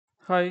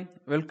Hi,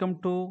 welcome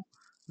to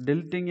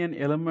deleting an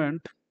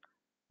element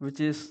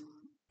which is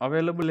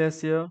available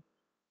as a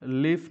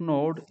leaf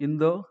node in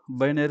the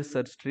binary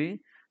search tree.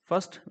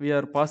 First, we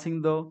are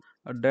passing the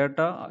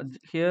data.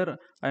 Here,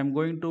 I am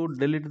going to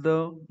delete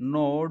the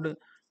node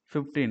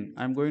 15.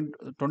 I am going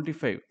to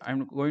 25. I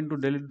am going to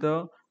delete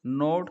the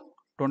node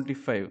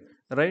 25.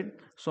 Right.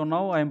 So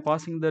now I am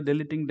passing the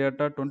deleting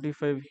data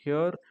 25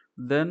 here.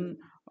 Then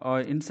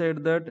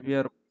inside that we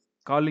are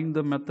calling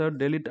the method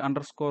delete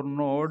underscore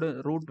node.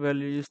 Root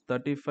value is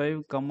 35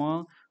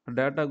 comma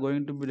data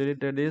going to be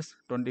deleted is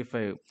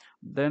 25.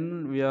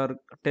 Then we are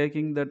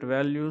taking that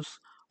values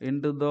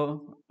into the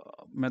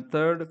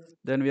method.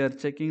 Then we are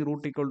checking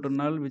root equal to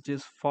null, which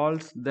is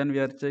false. Then we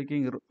are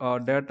checking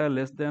data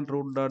less than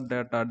root dot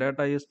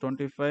data is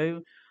 25,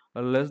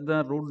 less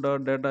than root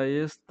dot data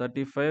is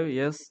 35.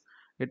 Yes,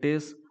 it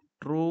is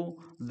true.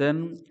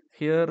 Then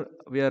here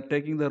we are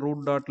taking the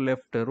root dot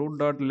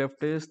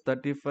left is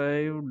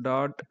 35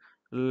 dot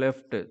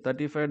left.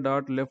 35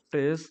 dot left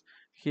is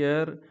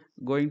here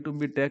going to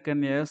be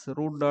taken as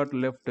root dot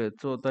left.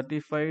 So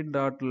 35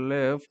 dot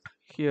left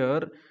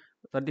here,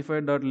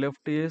 35 dot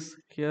left is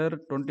here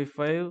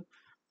 25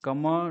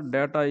 comma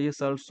data is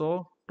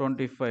also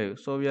 25.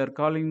 So we are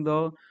calling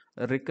the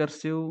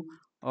recursive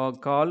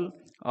call,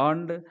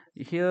 and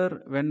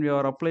here when we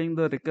are applying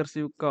the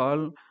recursive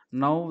call,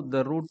 now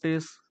the root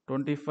is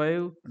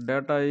 25,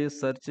 data is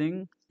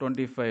searching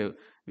 25.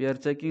 We are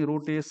checking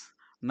root is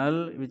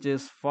null, which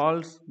is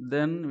false.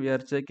 Then we are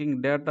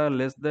checking data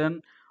less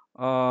than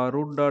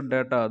root dot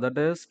data, that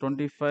is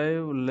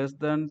 25 less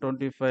than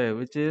 25,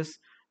 which is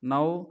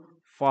now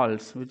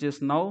false,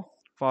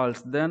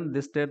 then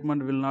this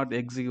statement will not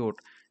execute.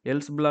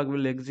 Else block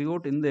will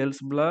execute. In the else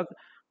block,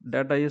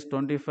 data is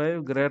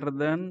 25 greater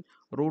than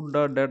root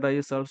dot data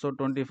is also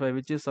 25,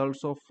 which is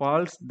also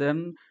false.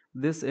 Then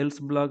this else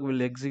block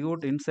will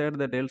execute. Inside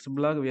that else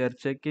block we are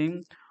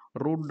checking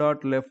root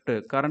dot left.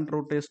 Current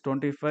root is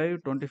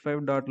 25.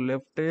 25 dot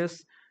left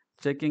is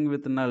checking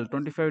with null.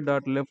 25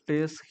 dot left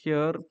is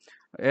here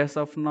as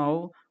of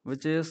now,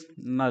 which is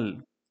null.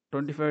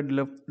 25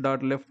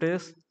 dot left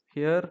is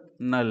here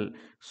null.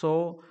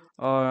 So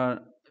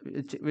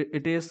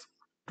it is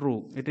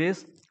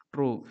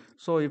true.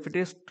 So if it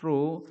is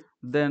true,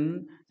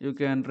 then you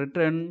can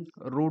return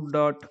root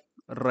dot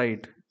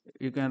right.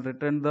 You can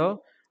return the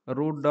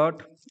root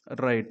dot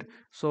right.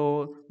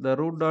 So the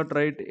root dot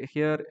right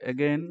here,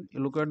 again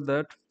look at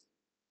that.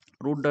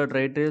 Root dot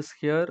right is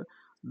here,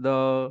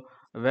 the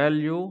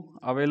value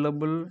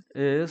available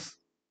is,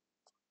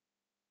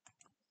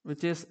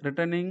 which is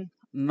returning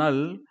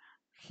null.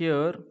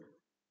 Here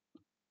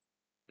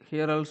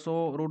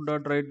also root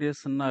dot right is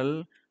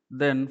null.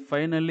 Then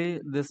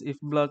finally this if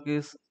block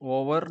is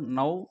over.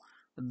 Now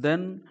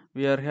then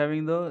we are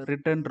having the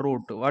return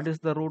root. What is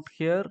the root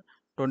here?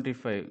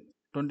 25.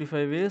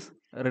 25 is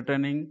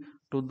returning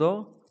to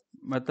the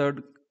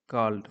method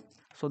called.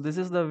 So this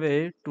is the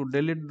way to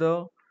delete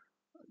the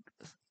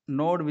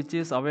node which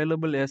is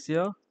available as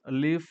a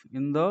leaf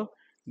in the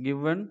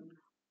given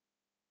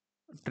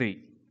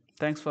tree.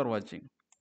 Thanks for watching.